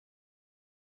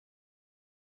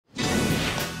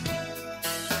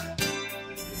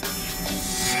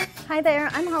Hi there,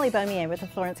 I'm Holly Beaumier with the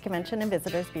Florence Convention and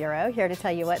Visitors Bureau, here to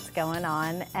tell you what's going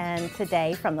on. And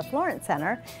today from the Florence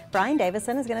Center, Brian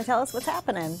Davison is going to tell us what's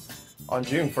happening. On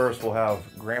June 1st, we'll have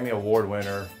Grammy Award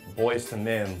winner Boyz II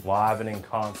Men live and in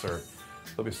concert.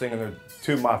 They'll be singing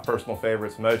two of my personal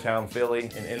favorites, Motown Philly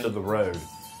and End of the Road.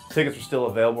 Tickets are still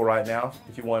available right now.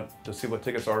 If you want to see what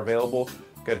tickets are available,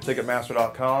 go to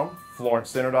Ticketmaster.com,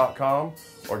 FlorenceCenter.com,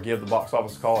 or give the box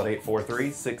office a call at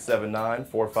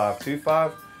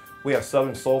 843-679-4525. We have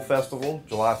Southern Soul Festival,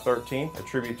 July 13th, a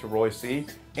tribute to Roy C.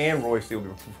 And Roy C. will be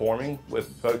performing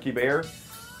with Pokey Bear.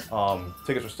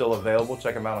 Tickets are still available.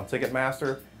 Check them out on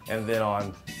Ticketmaster. And then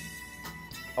on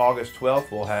August 12th,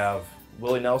 we'll have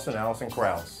Willie Nelson and Alison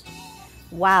Krauss.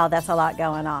 Wow, that's a lot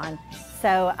going on.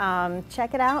 So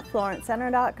check it out,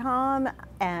 FlorenceCenter.com,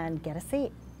 and get a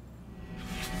seat.